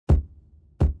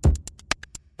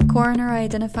Coroner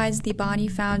identifies the body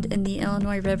found in the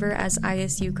Illinois River as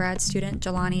ISU grad student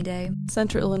Jelani Day.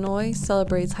 Central Illinois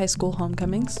celebrates high school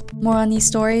homecomings. More on these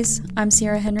stories. I'm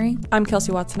Sierra Henry. I'm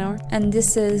Kelsey Watson-Hour. And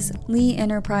this is Lee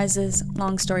Enterprises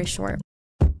Long Story Short.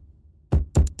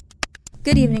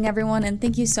 Good evening, everyone, and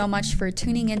thank you so much for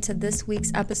tuning into this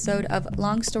week's episode of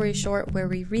Long Story Short, where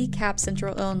we recap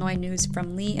Central Illinois news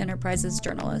from Lee Enterprises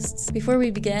journalists. Before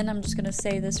we begin, I'm just going to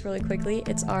say this really quickly.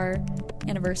 It's our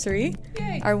anniversary,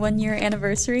 Yay. Our 1-year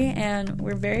anniversary, and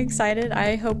we're very excited.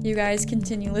 I hope you guys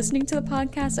continue listening to the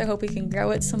podcast. I hope we can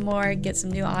grow it some more, get some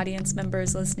new audience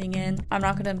members listening in. I'm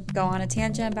not going to go on a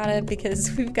tangent about it because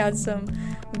we've got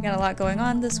a lot going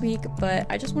on this week, but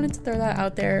I just wanted to throw that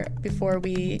out there before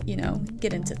we,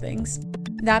 get into things.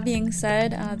 That being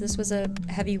said, this was a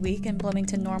heavy week in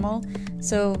Bloomington Normal,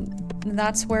 so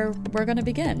that's where we're going to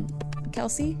begin.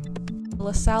 Kelsey?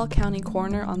 LaSalle County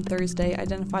coroner on Thursday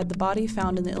identified the body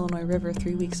found in the Illinois River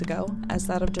 3 weeks ago as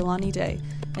that of Jelani Day,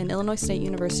 an Illinois State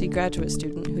University graduate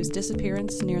student whose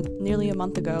disappearance nearly a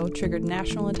month ago triggered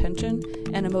national attention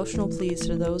and emotional pleas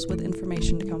to those with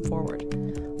information to come forward.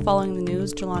 Following the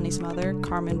news, Jelani's mother,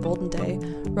 Carmen Bolden-Day,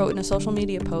 wrote in a social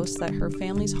media post that her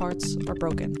family's hearts are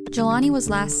broken. Jelani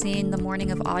was last seen the morning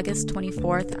of August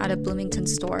 24th at a Bloomington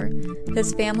store.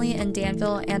 His family in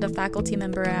Danville and a faculty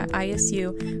member at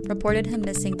ISU reported him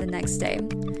missing the next day.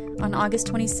 On August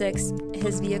 26th,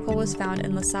 his vehicle was found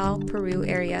in LaSalle, Peru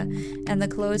area, and the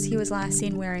clothes he was last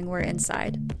seen wearing were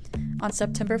inside. On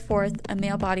September 4th, a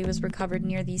male body was recovered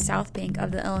near the south bank of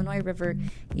the Illinois River,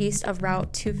 east of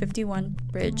Route 251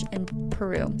 bridge in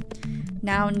Peru.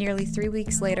 Now, nearly 3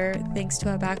 weeks later, thanks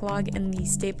to a backlog in the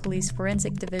State Police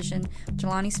Forensic Division,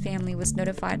 Jelani's family was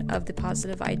notified of the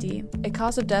positive ID. A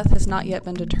cause of death has not yet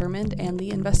been determined, and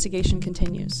the investigation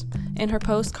continues. In her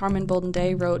post, Carmen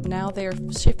Bolden-Day wrote, "Now they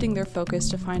are shifting their focus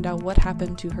to find out what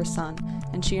happened to her son,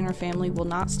 and she and her family will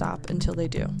not stop until they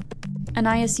do." An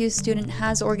ISU student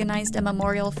has organized a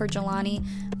memorial for Jelani,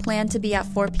 planned to be at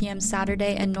 4 p.m.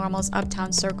 Saturday in Normal's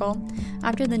Uptown Circle.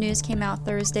 After the news came out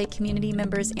Thursday, community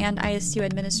members and ISU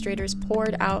administrators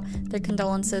poured out their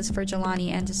condolences for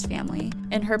Jelani and his family.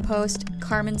 In her post,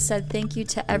 Carmen said thank you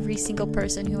to every single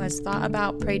person who has thought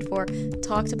about, prayed for,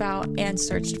 talked about, and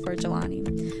searched for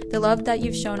Jelani. The love that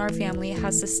you've shown our family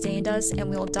has sustained us, and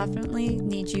we will definitely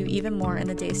need you even more in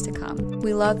the days to come.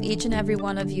 We love each and every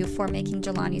one of you for making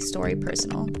Jelani's story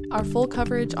personal. Our full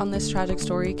coverage on this tragic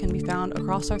story can be found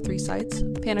across our 3 sites,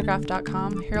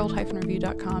 Panagraph.com,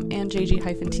 Herald-Review.com, and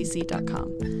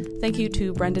JG-TC.com. Thank you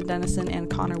to Brendan Dennison and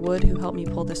Connor Wood, who helped me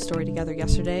pull this story together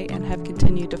yesterday and have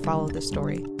continued to follow this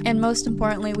story. And most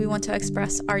importantly, we want to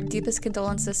express our deepest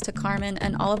condolences to Carmen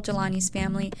and all of Jelani's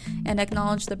family and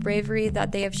acknowledge the bravery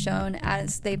that they have shown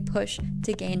as they push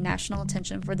to gain national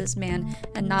attention for this man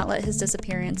and not let his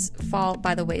disappearance fall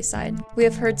by the wayside. We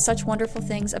have heard such wonderful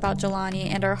things about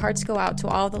Jelani, and our hearts go out to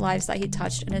all the lives that he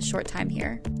touched in his short time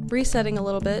here. Resetting a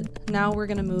little bit, now we're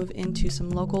going to move into some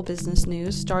local business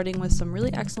news, starting with some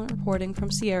really excellent reporting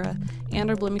from Sierra and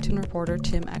our Bloomington reporter,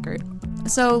 Tim Eggert.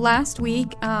 So last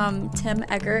week, Tim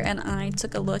Eggert and I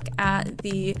took a look at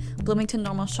the Bloomington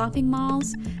Normal shopping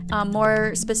malls,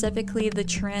 more specifically the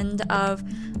trend of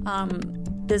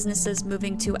businesses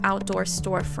moving to outdoor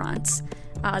storefronts.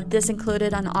 This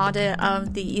included an audit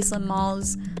of the Eastland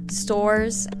Mall's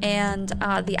stores and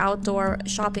the outdoor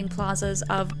shopping plazas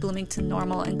of Bloomington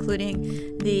Normal,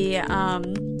 including the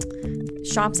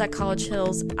Shops at College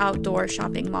Hills outdoor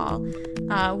shopping mall.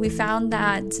 We found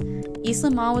that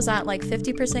Eastland Mall was at like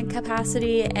 50%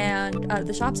 capacity, and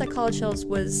the Shops at College Hills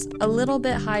was a little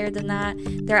bit higher than that.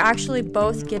 They're actually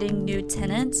both getting new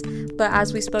tenants, but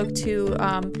as we spoke to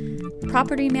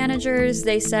property managers,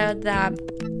 they said that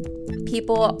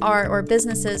people or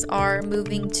businesses are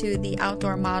moving to the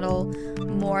outdoor model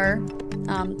more.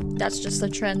 That's just a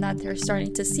trend that they're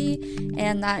starting to see,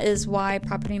 and that is why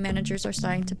property managers are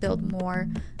starting to build more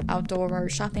outdoor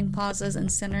shopping plazas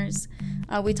and centers.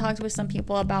 We talked with some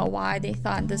people about why they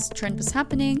thought this trend was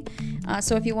happening.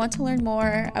 So if you want to learn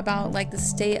more about like the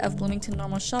state of Bloomington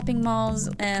Normal shopping malls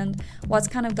and what's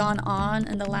kind of gone on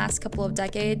in the last couple of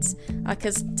decades,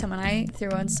 because Tim and I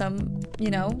threw in some,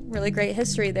 really great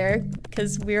history there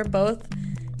because we're both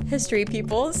history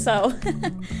people. So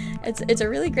it's a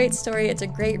really great story. It's a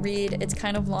great read. It's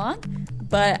kind of long,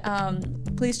 but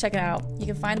please check it out. You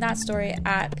can find that story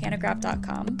at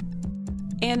panagraph.com.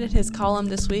 And in his column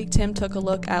this week, Tim took a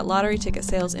look at lottery ticket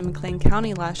sales in McLean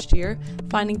County last year,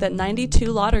 finding that 92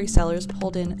 lottery sellers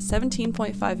pulled in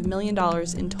 $17.5 million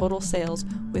in total sales,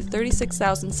 with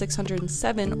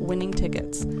 36,607 winning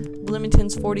tickets.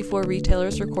 Bloomington's 44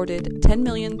 retailers recorded $10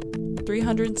 million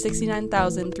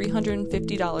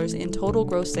 $369,350 in total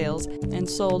gross sales and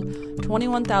sold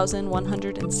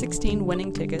 21,116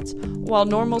 winning tickets, while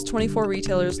Normal's 24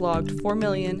 retailers logged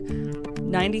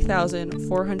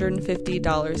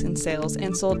 $4,090,450 in sales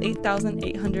and sold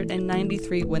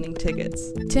 8,893 winning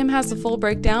tickets. Tim has the full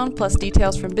breakdown, plus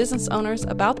details from business owners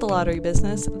about the lottery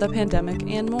business, the pandemic,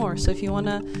 and more. So if you want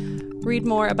to read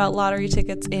more about lottery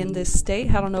tickets in this state,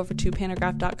 head on over to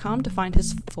pantagraph.com to find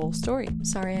his full story.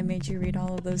 Sorry I made you read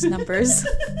all of those numbers.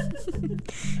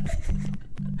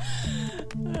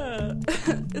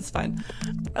 It's fine.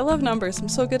 I love numbers. I'm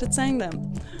so good at saying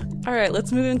them. All right,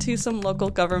 let's move into some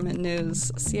local government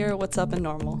news. Sierra, what's up in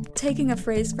Normal? Taking a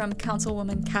phrase from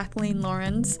Councilwoman Kathleen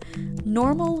Lawrence,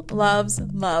 Normal loves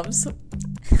loves.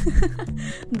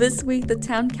 This week, the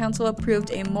town council approved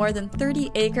a more than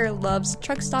 30-acre Love's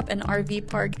truck stop and RV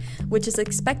park, which is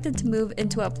expected to move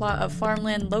into a plot of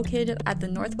farmland located at the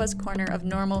northwest corner of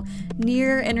Normal,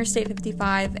 near Interstate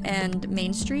 55 and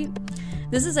Main Street.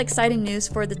 This is exciting news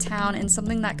for the town and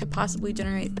something that could possibly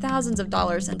generate thousands of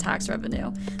dollars in tax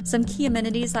revenue. Some key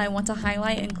amenities that I want to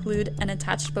highlight include an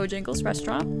attached Bojangles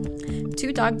restaurant,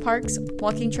 2 dog parks,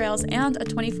 walking trails, and a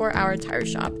 24-hour tire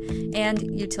shop,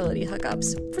 and utility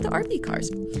hookups for the RV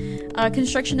cars.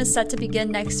 Construction is set to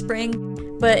begin next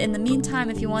spring, but in the meantime,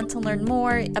 if you want to learn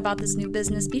more about this new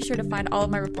business, be sure to find all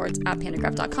of my reports at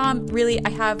pantagraph.com. Really, I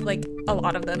have a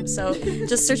lot of them, so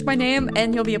just search my name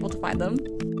and you'll be able to find them.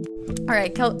 All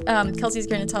right, Kelsey's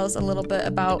going to tell us a little bit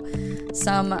about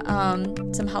some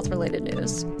health-related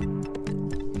news.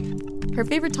 Her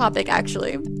favorite topic,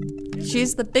 actually.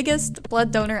 She's the biggest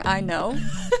blood donor I know.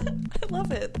 I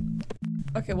love it.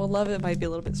 Okay, well, love it might be a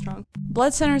little bit strong.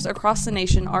 Blood centers across the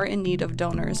nation are in need of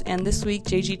donors, and this week,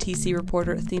 JGTC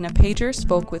reporter Athena Pager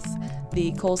spoke with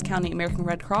the Coles County American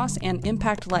Red Cross and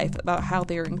Impact Life about how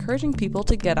they are encouraging people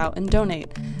to get out and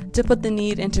donate. To put the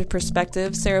need into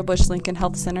perspective, Sarah Bush Lincoln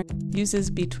Health Center uses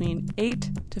between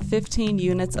 8 to 15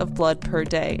 units of blood per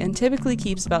day and typically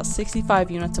keeps about 65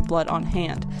 units of blood on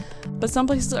hand. But some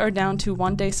places are down to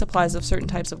one-day supplies of certain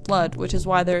types of blood, which is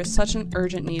why there is such an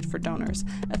urgent need for donors.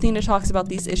 Athena talks about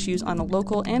these issues on a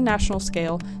local and national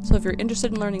scale, so if you're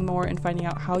interested in learning more and finding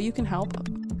out how you can help,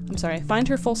 find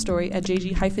her full story at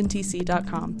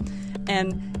jg-tc.com.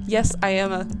 And yes, I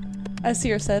am as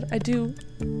Sierra said, I do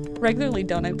regularly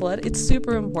donate blood. It's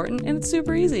super important and it's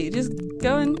super easy. Just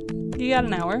go and you got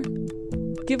an hour,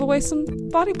 give away some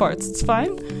body parts. It's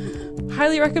fine.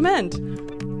 Highly recommend.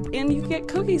 And you get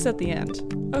cookies at the end.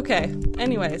 Okay,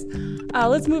 anyways,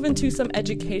 let's move into some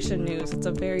education news. It's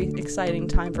a very exciting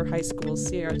time for high schools.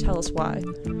 Sierra, tell us why.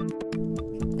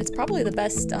 It's probably the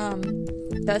best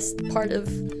part of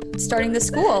starting the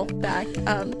school back.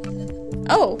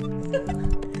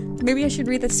 Maybe I should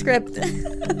read the script.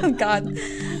 Oh God.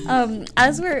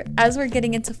 As we're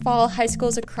getting into fall, high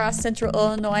schools across central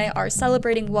Illinois are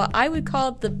celebrating what I would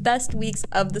call the best weeks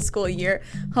of the school year,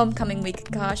 homecoming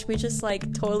week. Gosh, we just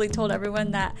totally told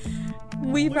everyone that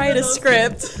we write a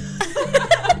script.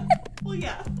 Well,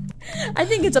 yeah. I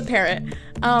think it's apparent.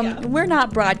 We're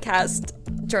not broadcast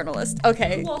journalists.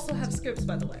 Okay. Who also have scripts,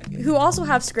 by the way.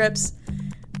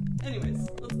 Anyways,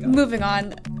 let's go. Moving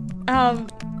on.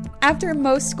 After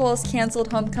most schools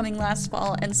canceled homecoming last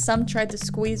fall and some tried to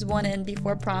squeeze one in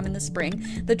before prom in the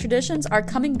spring, the traditions are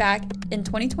coming back in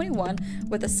 2021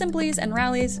 with assemblies and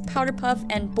rallies, powder puff,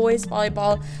 and boys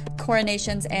volleyball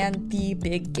coronations and the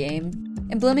big game.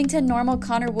 In Bloomington, Normal,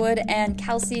 Connor Wood and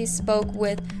Kelsey spoke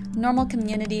with Normal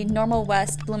Community, Normal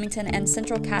West, Bloomington, and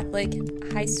Central Catholic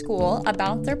High School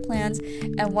about their plans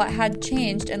and what had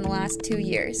changed in the last 2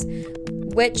 years,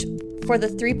 which for the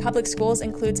 3 public schools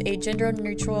includes a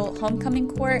gender-neutral homecoming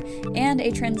court and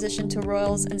a transition to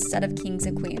royals instead of kings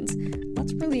and queens.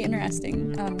 That's really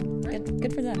interesting.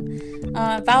 Good for them.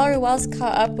 Valerie Wells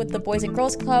caught up with the Boys and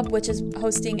Girls Club, which is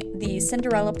hosting the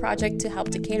Cinderella Project to help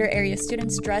Decatur area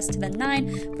students dress to the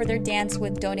nine for their dance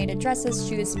with donated dresses,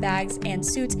 shoes, bags, and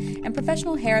suits, and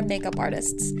professional hair and makeup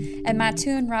artists. And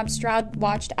Mattoon, Rob Stroud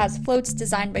watched as floats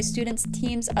designed by students,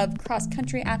 teams of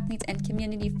cross-country athletes, and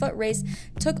community foot race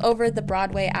took over the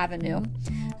Broadway Avenue.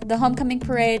 The Homecoming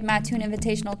Parade, Mattoon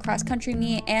Invitational Cross Country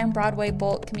Meet, and Broadway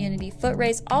Bolt Community Foot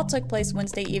Race all took place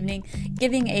Wednesday evening,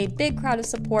 giving a big crowd of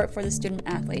support for the student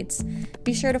athletes.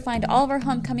 Be sure to find all of our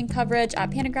homecoming coverage at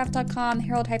pantagraph.com,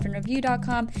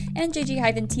 herald-review.com, and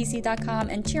jg-tc.com,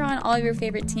 and cheer on all of your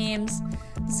favorite teams.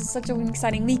 This is such an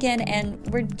exciting weekend, and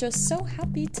we're just so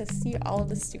happy to see all of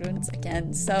the students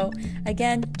again. So,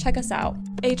 again, check us out.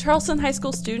 A Charleston High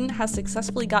School student has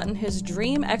successfully gotten his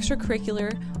dream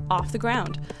extracurricular off the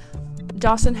ground.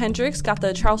 Dawson Hendricks got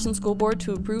the Charleston School Board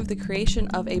to approve the creation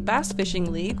of a bass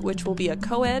fishing league, which will be a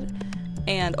co-ed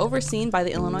and overseen by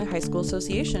the Illinois High School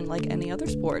Association like any other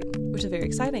sport, which is very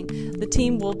exciting. The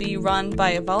team will be run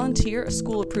by a volunteer, a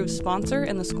school-approved sponsor,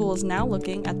 and the school is now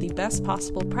looking at the best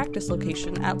possible practice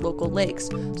location at local lakes.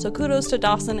 So kudos to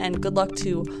Dawson and good luck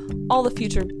to all the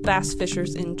future bass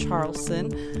fishers in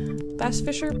Charleston. Bass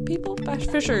fisher people? Bass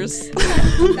fishers.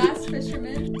 Bass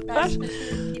fishermen. Bass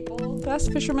fisher people. Bass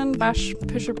fishermen, bass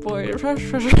fisher boy.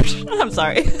 I'm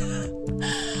sorry.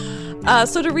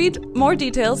 So to read more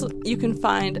details, you can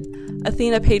find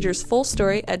Athena Pager's full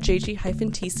story at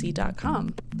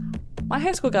jg-tc.com. My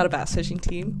high school got a bass fishing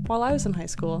team while I was in high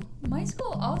school. My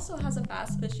school also has a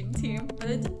bass fishing team, but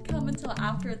it didn't come until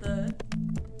after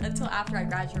I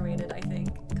graduated, I think.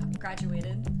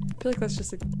 Graduated. I feel like that's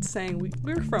just a saying.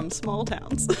 We're from small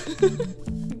towns.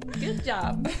 Good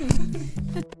job.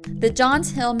 The Johns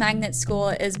Hill Magnet School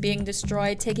is being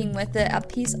destroyed, taking with it a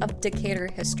piece of Decatur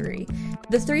history.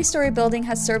 The 3-story building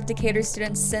has served Decatur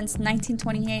students since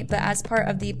 1928, but as part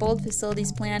of the Bold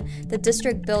Facilities Plan, the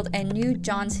district built a new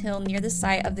Johns Hill near the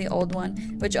site of the old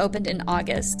one, which opened in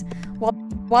August.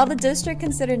 While the district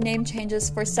considered name changes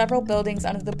for several buildings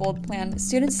under the Bold Plan,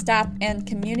 students, staff, and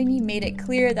community made it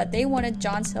clear that they wanted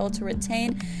Johns Hill to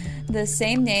retain the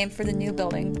same name for the new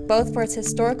building, both for its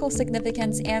historical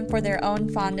significance and for their own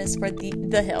fondness for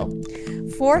the hill.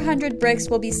 400 bricks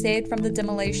will be saved from the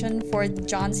demolition for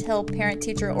Johns Hill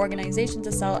parent-teacher organization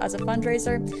to sell as a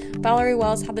fundraiser. Valerie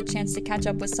Wells had the chance to catch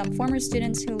up with some former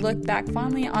students who look back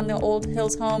fondly on the old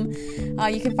Hills home.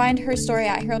 You can find her story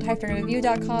at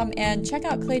herald-review.com and check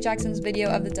out Clay Jackson's video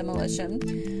of the demolition.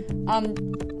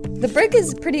 The brick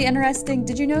is pretty interesting.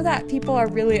 Did you know that people are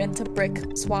really into brick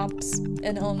swaps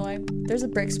in Illinois? There's a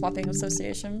brick swapping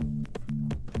association.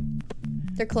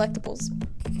 They're collectibles.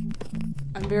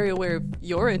 I'm very aware of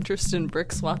your interest in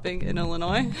brick swapping in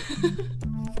Illinois.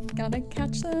 Gotta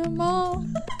catch them all.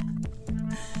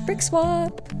 Brick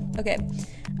swap. Okay.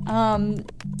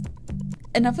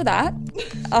 Enough of that.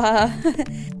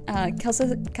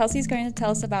 Kelsey's going to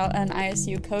tell us about an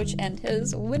ISU coach and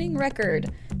his winning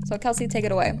record. So Kelsey, take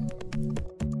it away.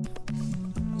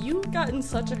 You got in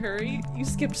such a hurry. You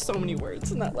skipped so many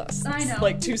words in that last, I know.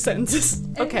 like 2 sentences.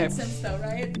 Okay. It makes sense though,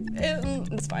 right?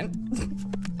 It's fine.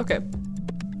 Okay.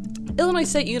 Illinois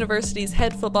State University's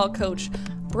head football coach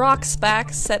Brock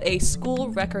Spack set a school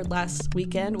record last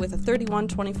weekend with a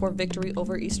 31-24 victory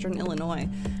over Eastern Illinois.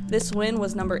 This win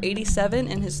was number 87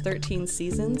 in his 13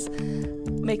 seasons,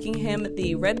 making him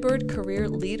the Redbird career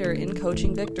leader in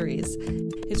coaching victories.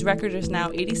 His record is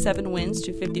now 87 wins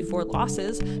to 54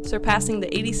 losses, surpassing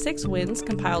the 86 wins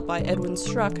compiled by Edwin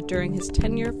Struck during his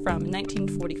tenure from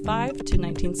 1945 to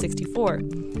 1964.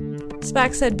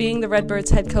 Spack said being the Redbirds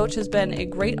head coach has been a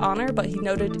great honor, but he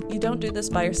noted you don't do this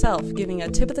by yourself, giving a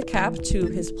tip of the cap to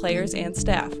his players and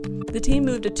staff. The team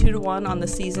moved to 2-1 on the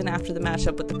season after the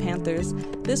matchup with the Panthers.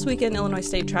 This weekend, Illinois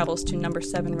State travels to number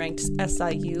 7 ranked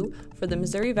SIU for the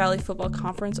Missouri Valley Football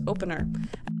Conference opener.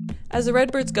 As the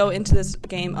Redbirds go into this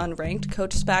game unranked,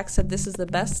 Coach Spack said this is the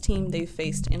best team they've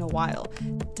faced in a while.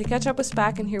 To catch up with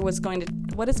Spack and hear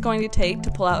what it's going to take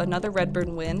to pull out another Redbird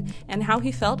win and how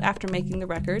he felt after making the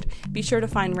record, be sure to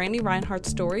find Randy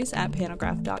Reinhardt's stories at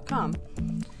panograph.com.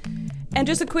 And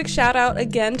just a quick shout out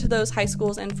again to those high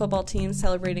schools and football teams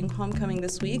celebrating homecoming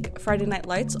this week. Friday Night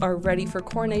Lights are ready for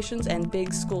coronations and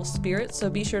big school spirit, so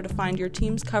be sure to find your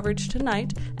team's coverage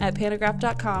tonight at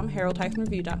panograph.com,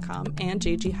 herald-review.com, and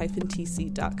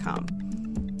jg-tc.com.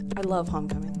 I love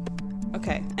homecoming.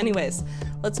 Okay, anyways,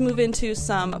 let's move into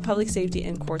some public safety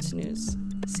and courts news.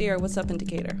 Sierra, what's up in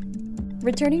Decatur?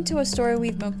 Returning to a story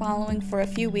we've been following for a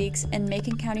few weeks, in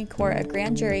Macon County Court, a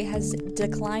grand jury has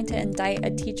declined to indict a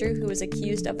teacher who was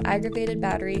accused of aggravated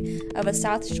battery of a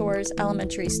South Shores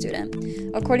elementary student.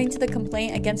 According to the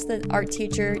complaint against the art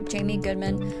teacher, Jamie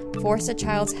Goodman forced a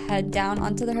child's head down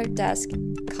onto her desk,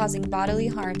 causing bodily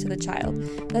harm to the child.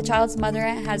 The child's mother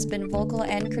has been vocal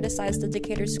and criticized the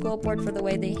Decatur School Board for the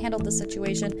way they handled the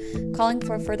situation, calling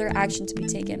for further action to be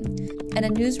taken. In a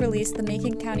news release, the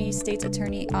Macon County State's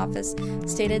Attorney Office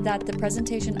stated that the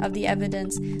presentation of the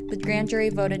evidence, the grand jury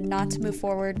voted not to move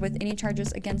forward with any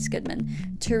charges against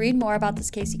Goodman. To read more about this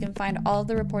case, you can find all of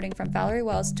the reporting from Valerie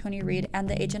Wells, Tony Reed, and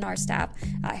the H&R staff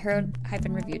at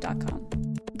herald-review.com.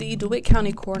 The DeWitt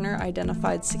County coroner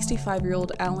identified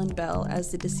 65-year-old Alan Bell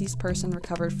as the deceased person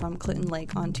recovered from Clinton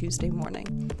Lake on Tuesday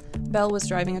morning. Bell was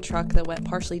driving a truck that went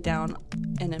partially down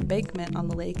an embankment on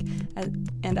the lake,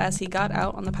 and as he got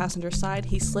out on the passenger side,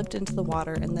 he slipped into the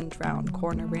water and then drowned,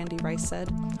 Coroner Randy Rice said.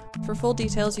 For full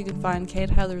details, you can find Kate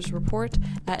Heather's report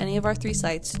at any of our 3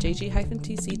 sites,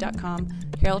 jg-tc.com,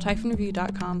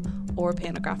 herald-review.com, or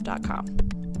pantograph.com.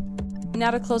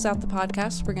 Now to close out the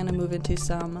podcast, we're going to move into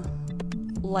some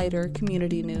lighter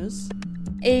community news.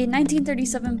 A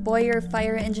 1937 Boyer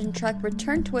fire engine truck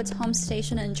returned to its home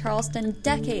station in Charleston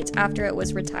decades after it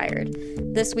was retired.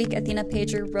 This week, Athena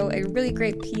Pager wrote a really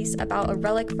great piece about a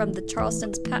relic from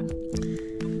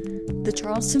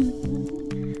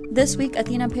This week,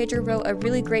 Athena Pager wrote a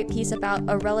really great piece about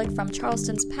a relic from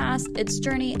Charleston's past, its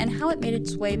journey, and how it made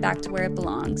its way back to where it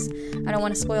belongs. I don't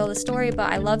want to spoil the story,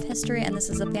 but I love history, and this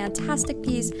is a fantastic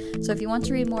piece, so if you want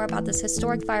to read more about this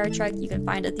historic fire truck, you can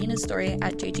find Athena's story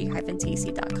at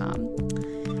jg-tc.com.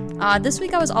 This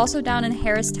week I was also down in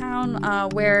Harristown,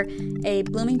 where a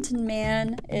Bloomington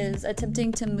man is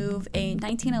attempting to move a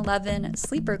 1911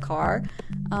 sleeper car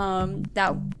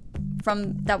that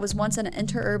was once an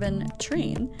interurban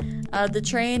train. The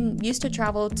train used to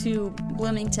travel to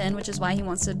Bloomington, which is why he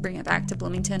wants to bring it back to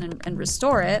Bloomington and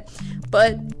restore it.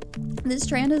 But this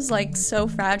train is like so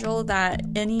fragile that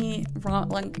any wrong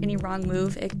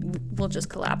move, it will just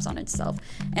collapse on itself.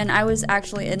 And I was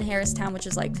actually in Harristown, which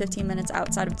is like 15 minutes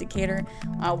outside of Decatur,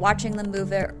 watching them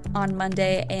move it on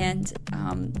Monday, and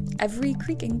every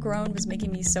creak and groan was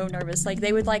making me so nervous. Like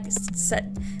they would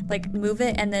move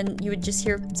it, and then you would just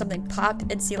hear something pop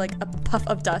and see like a puff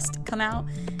of dust come out.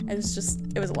 It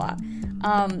was a lot.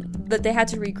 But they had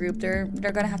to regroup. They're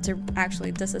going to have to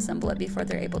actually disassemble it before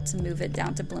they're able to move it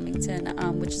down to Bloomington,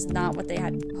 which is not what they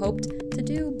had hoped to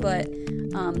do, but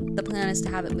the plan is to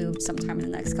have it moved sometime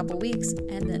in the next couple weeks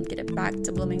and then get it back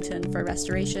to Bloomington for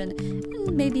restoration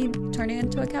and maybe turn it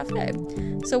into a cafe.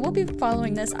 So we'll be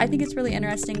following this. I think it's really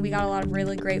interesting. We got a lot of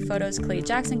really great photos. Clay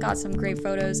Jackson got some great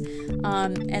photos,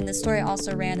 and the story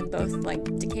also ran in both like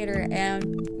Decatur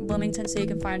and Bloomington, so you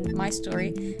can find my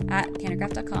story at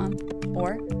pantograph.com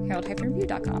or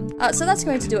herald-review.com. So that's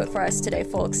going to do it for us today,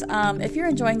 folks. If you're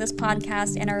enjoying this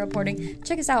podcast and our reporting,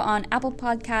 check us out on Apple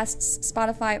Podcasts,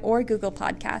 Spotify, or Google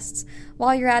Podcasts.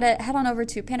 While you're at it, head on over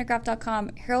to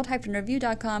pantograph.com,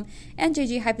 herald-review.com, and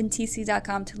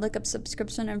jg-tc.com to look up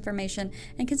subscription information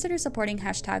and consider supporting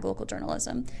 #local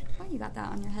journalism. Why you got that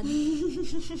on your head?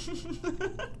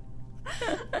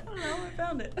 I don't know, I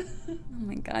found it. Oh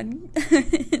my god.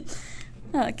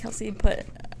 Kelsey put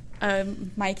a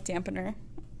mic dampener.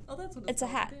 Oh, that's what it's a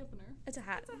hat. Dampener. It's a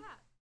hat. It's a hat.